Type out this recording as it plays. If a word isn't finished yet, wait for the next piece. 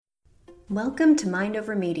Welcome to Mind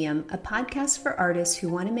Over Medium, a podcast for artists who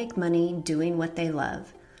want to make money doing what they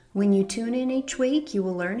love. When you tune in each week, you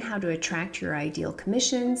will learn how to attract your ideal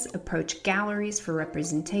commissions, approach galleries for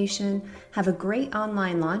representation, have a great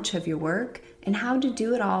online launch of your work, and how to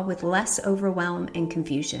do it all with less overwhelm and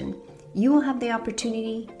confusion. You will have the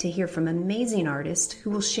opportunity to hear from amazing artists who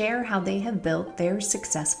will share how they have built their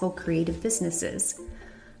successful creative businesses.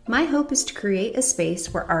 My hope is to create a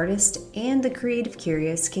space where artists and the creative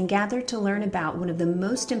curious can gather to learn about one of the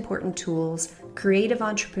most important tools creative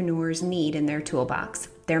entrepreneurs need in their toolbox,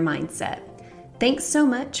 their mindset. Thanks so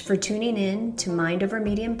much for tuning in to Mind Over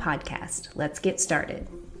Medium podcast. Let's get started.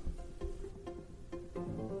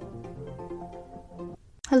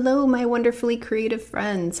 Hello, my wonderfully creative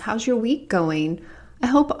friends. How's your week going? I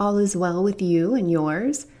hope all is well with you and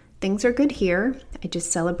yours. Things are good here. I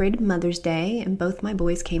just celebrated Mother's Day and both my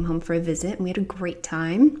boys came home for a visit and we had a great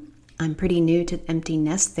time. I'm pretty new to the empty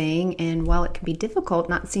nest thing, and while it can be difficult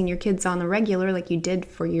not seeing your kids on the regular like you did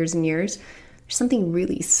for years and years, there's something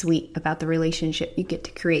really sweet about the relationship you get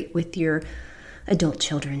to create with your adult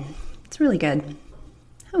children. It's really good.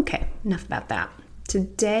 Okay, enough about that.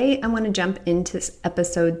 Today I want to jump into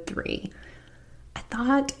episode 3. I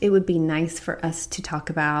thought it would be nice for us to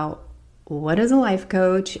talk about what is a life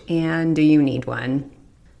coach and do you need one?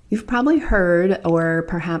 You've probably heard or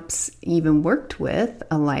perhaps even worked with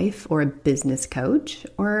a life or a business coach,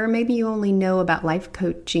 or maybe you only know about life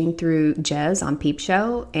coaching through Jez on Peep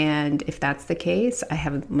Show. And if that's the case, I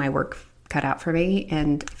have my work cut out for me.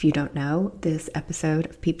 And if you don't know this episode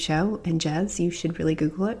of Peep Show and Jez, you should really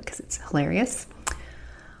Google it because it's hilarious.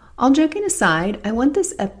 All joking aside, I want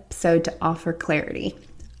this episode to offer clarity.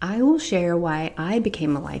 I will share why I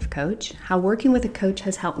became a life coach, how working with a coach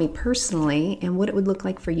has helped me personally, and what it would look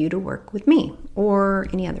like for you to work with me or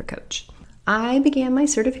any other coach. I began my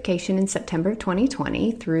certification in September of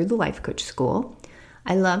 2020 through the Life Coach School.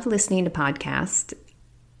 I love listening to podcasts.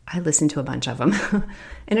 I listened to a bunch of them.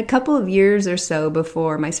 And a couple of years or so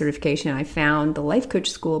before my certification, I found the Life Coach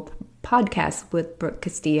School podcast with Brooke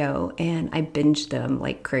Castillo, and I binged them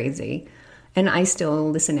like crazy. And I still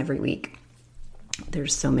listen every week.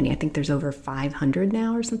 There's so many. I think there's over 500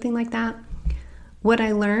 now or something like that. What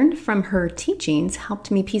I learned from her teachings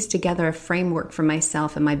helped me piece together a framework for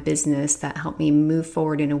myself and my business that helped me move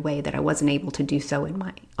forward in a way that I wasn't able to do so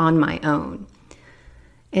on my own.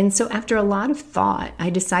 And so after a lot of thought,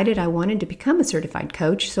 I decided I wanted to become a certified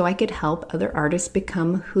coach so I could help other artists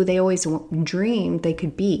become who they always dreamed they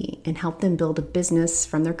could be and help them build a business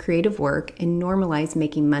from their creative work and normalize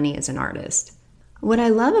making money as an artist. What I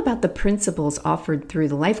love about the principles offered through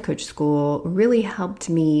the Life Coach School really helped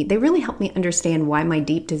me understand why my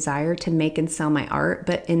deep desire to make and sell my art,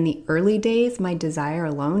 but in the early days, my desire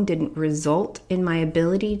alone didn't result in my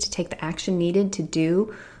ability to take the action needed to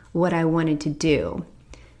do what I wanted to do.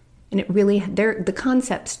 And the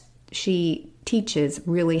concepts she teaches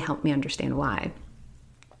really helped me understand why.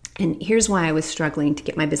 And here's why I was struggling to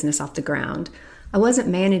get my business off the ground. I wasn't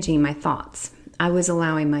managing my thoughts. I was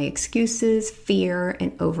allowing my excuses, fear,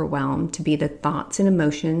 and overwhelm to be the thoughts and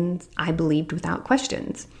emotions I believed without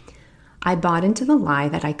questions. I bought into the lie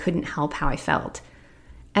that I couldn't help how I felt.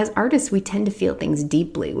 As artists, we tend to feel things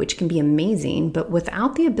deeply, which can be amazing, but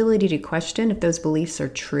without the ability to question if those beliefs are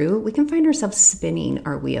true, we can find ourselves spinning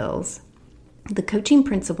our wheels. The coaching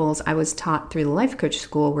principles I was taught through the Life Coach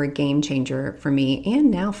School were a game changer for me and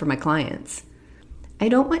now for my clients. I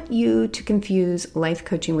don't want you to confuse life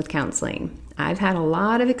coaching with counseling. I've had a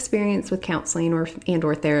lot of experience with counseling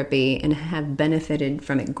or therapy and have benefited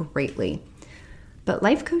from it greatly. But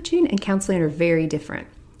life coaching and counseling are very different.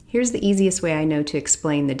 Here's the easiest way I know to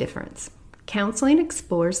explain the difference. Counseling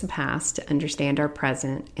explores the past to understand our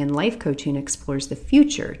present, and life coaching explores the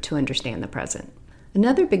future to understand the present.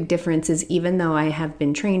 Another big difference is even though I have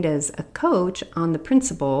been trained as a coach on the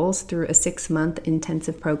principles through a 6-month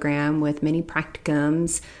intensive program with many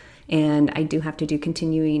practicums, and I do have to do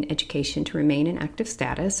continuing education to remain in active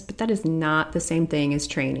status, but that is not the same thing as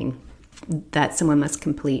training that someone must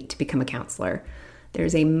complete to become a counselor.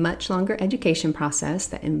 There's a much longer education process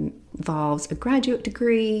that involves a graduate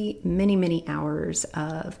degree, many hours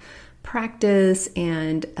of practice,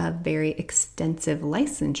 and a very extensive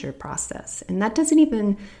licensure process. And that doesn't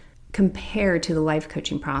even compare to the life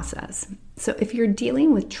coaching process. So if you're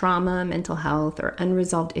dealing with trauma, mental health, or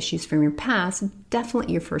unresolved issues from your past,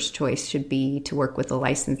 definitely your first choice should be to work with a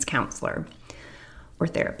licensed counselor or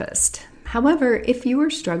therapist. However, if you are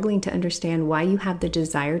struggling to understand why you have the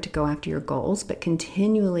desire to go after your goals but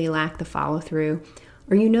continually lack the follow-through,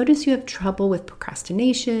 or you notice you have trouble with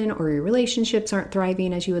procrastination or your relationships aren't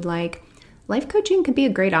thriving as you would like, life coaching could be a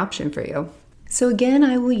great option for you. So again,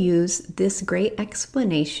 I will use this great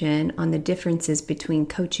explanation on the differences between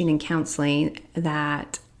coaching and counseling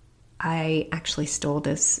that I actually stole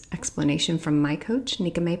this explanation from my coach,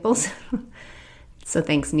 Nika Maples. So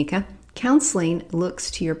thanks, Nika. Counseling looks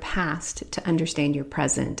to your past to understand your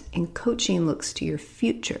present, and coaching looks to your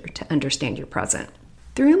future to understand your present.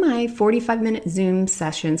 Through my 45-minute Zoom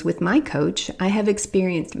sessions with my coach, I have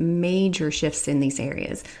experienced major shifts in these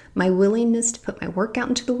areas. My willingness to put my work out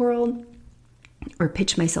into the world, or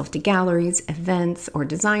pitch myself to galleries, events, or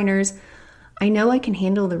designers. I know I can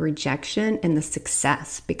handle the rejection and the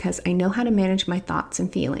success because I know how to manage my thoughts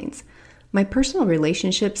and feelings. My personal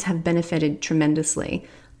relationships have benefited tremendously.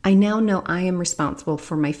 I now know I am responsible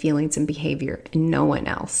for my feelings and behavior and no one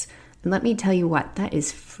else. And let me tell you what, that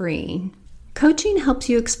is free. Coaching helps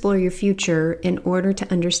you explore your future in order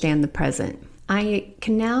to understand the present. I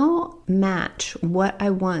can now match what I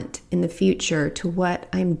want in the future to what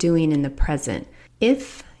I'm doing in the present.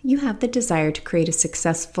 If you have the desire to create a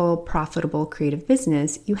successful, profitable, creative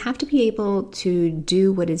business, you have to be able to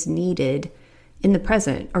do what is needed in the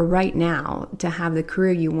present or right now to have the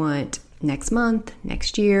career you want next month,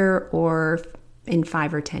 next year, or in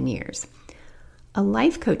 5 or 10 years. A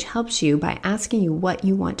life coach helps you by asking you what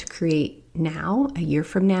you want to create now, a year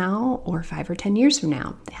from now, or 5 or 10 years from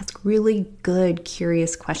now. Ask really good,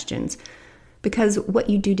 curious questions because what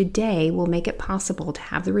you do today will make it possible to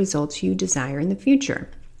have the results you desire in the future.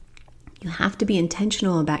 You have to be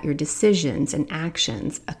intentional about your decisions and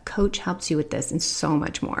actions. A coach helps you with this and so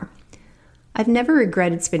much more. I've never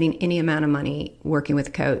regretted spending any amount of money working with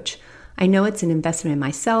a coach. I know it's an investment in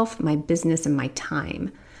myself, my business, and my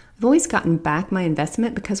time. I've always gotten back my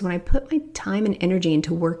investment because when I put my time and energy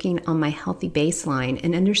into working on my healthy baseline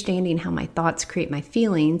and understanding how my thoughts create my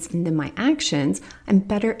feelings and then my actions, I'm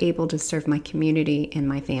better able to serve my community and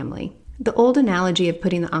my family. The old analogy of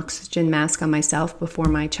putting the oxygen mask on myself before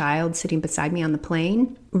my child sitting beside me on the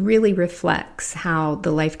plane really reflects how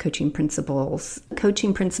the life coaching principles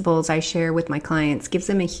I share with my clients gives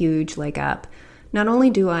them a huge leg up. Not only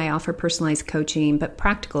do I offer personalized coaching, but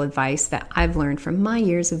practical advice that I've learned from my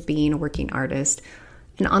years of being a working artist.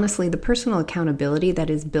 And honestly, the personal accountability that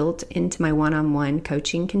is built into my one-on-one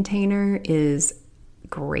coaching container is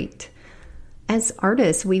great. As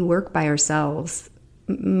artists, we work by ourselves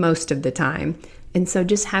most of the time. And so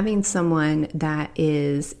just having someone that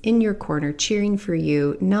is in your corner cheering for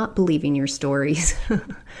you, not believing your stories,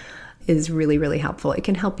 is really, really helpful. It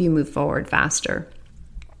can help you move forward faster.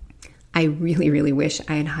 I really, really wish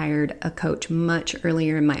I had hired a coach much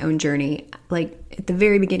earlier in my own journey. Like at the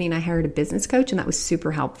very beginning, I hired a business coach and that was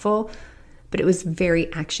super helpful, but it was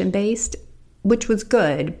very action-based, which was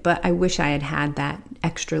good, but I wish I had had that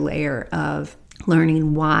extra layer of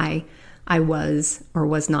learning why I was or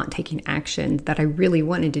was not taking action that I really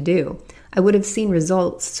wanted to do. I would have seen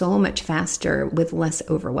results so much faster with less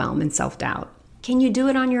overwhelm and self-doubt. Can you do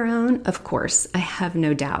it on your own? Of course, I have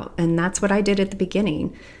no doubt. And that's what I did at the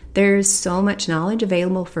beginning. There's so much knowledge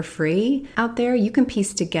available for free out there. You can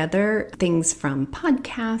piece together things from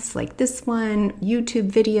podcasts like this one,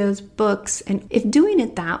 YouTube videos, books. And if doing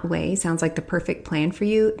it that way sounds like the perfect plan for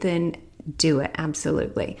you, then do it,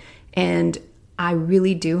 absolutely. And I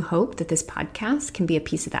really do hope that this podcast can be a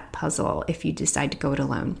piece of that puzzle if you decide to go it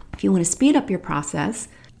alone. If you want to speed up your process,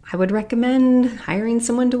 I would recommend hiring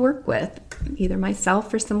someone to work with, either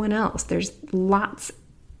myself or someone else. There's lots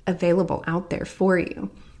available out there for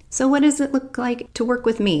you. So what does it look like to work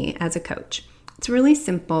with me as a coach? It's really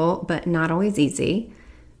simple, but not always easy.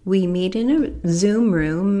 We meet in a Zoom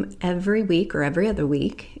room every week or every other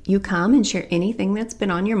week. You come and share anything that's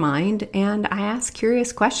been on your mind, and I ask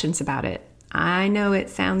curious questions about it. I know it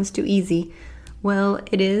sounds too easy. Well,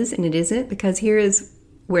 it is and it isn't, because here is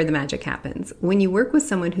where the magic happens. When you work with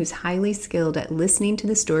someone who's highly skilled at listening to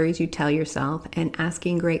the stories you tell yourself and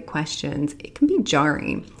asking great questions, it can be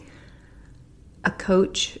jarring. A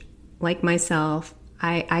coach like myself,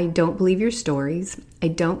 I don't believe your stories. I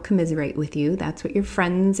don't commiserate with you. That's what your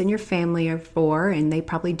friends and your family are for, and they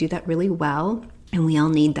probably do that really well, and we all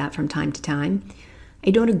need that from time to time. I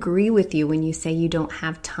don't agree with you when you say you don't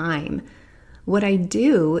have time. What I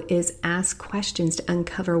do is ask questions to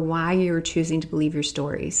uncover why you're choosing to believe your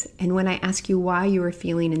stories. And when I ask you why you are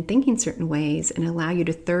feeling and thinking certain ways and allow you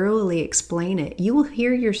to thoroughly explain it, you will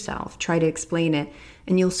hear yourself try to explain it,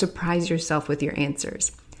 and you'll surprise yourself with your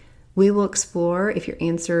answers. We will explore if your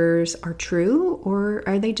answers are true or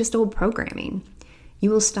are they just old programming.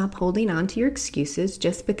 You will stop holding on to your excuses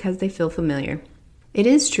just because they feel familiar. It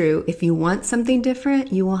is true, if you want something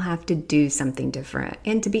different, you will have to do something different.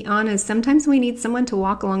 And to be honest, sometimes we need someone to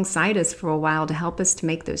walk alongside us for a while to help us to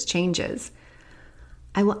make those changes.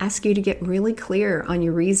 I will ask you to get really clear on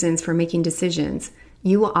your reasons for making decisions.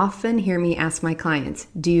 You will often hear me ask my clients,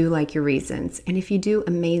 do you like your reasons? And if you do,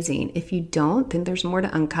 amazing. If you don't, then there's more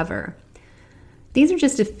to uncover. These are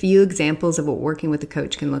just a few examples of what working with a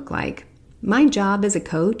coach can look like. My job as a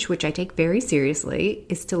coach, which I take very seriously,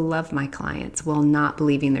 is to love my clients while not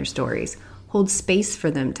believing their stories. Hold space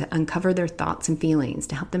for them to uncover their thoughts and feelings,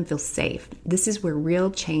 to help them feel safe. This is where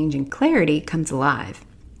real change and clarity comes alive.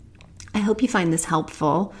 I hope you find this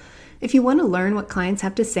helpful. If you want to learn what clients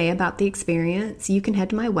have to say about the experience, you can head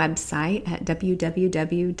to my website at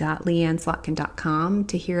www.leanneslotkin.com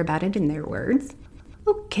to hear about it in their words.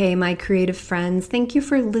 Okay, my creative friends, thank you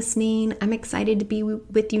for listening. I'm excited to be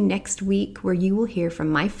with you next week, where you will hear from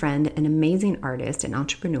my friend and amazing artist and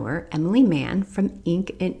entrepreneur, Emily Mann from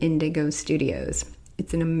Inc and Indigo Studios.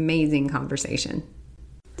 It's an amazing conversation.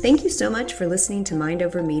 Thank you so much for listening to Mind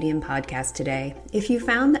Over Medium podcast today. If you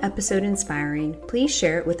found the episode inspiring, please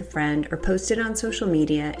share it with a friend or post it on social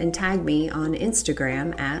media and tag me on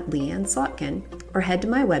Instagram at Leanne Slotkin, or head to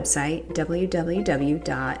my website,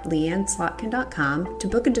 www.leanneslotkin.com, to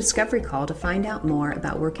book a discovery call to find out more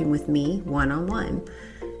about working with me one-on-one.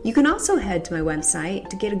 You can also head to my website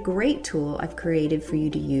to get a great tool I've created for you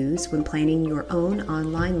to use when planning your own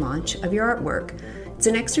online launch of your artwork. It's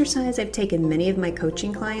an exercise I've taken many of my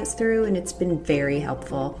coaching clients through, and it's been very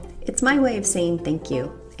helpful. It's my way of saying thank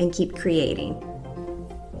you and keep creating.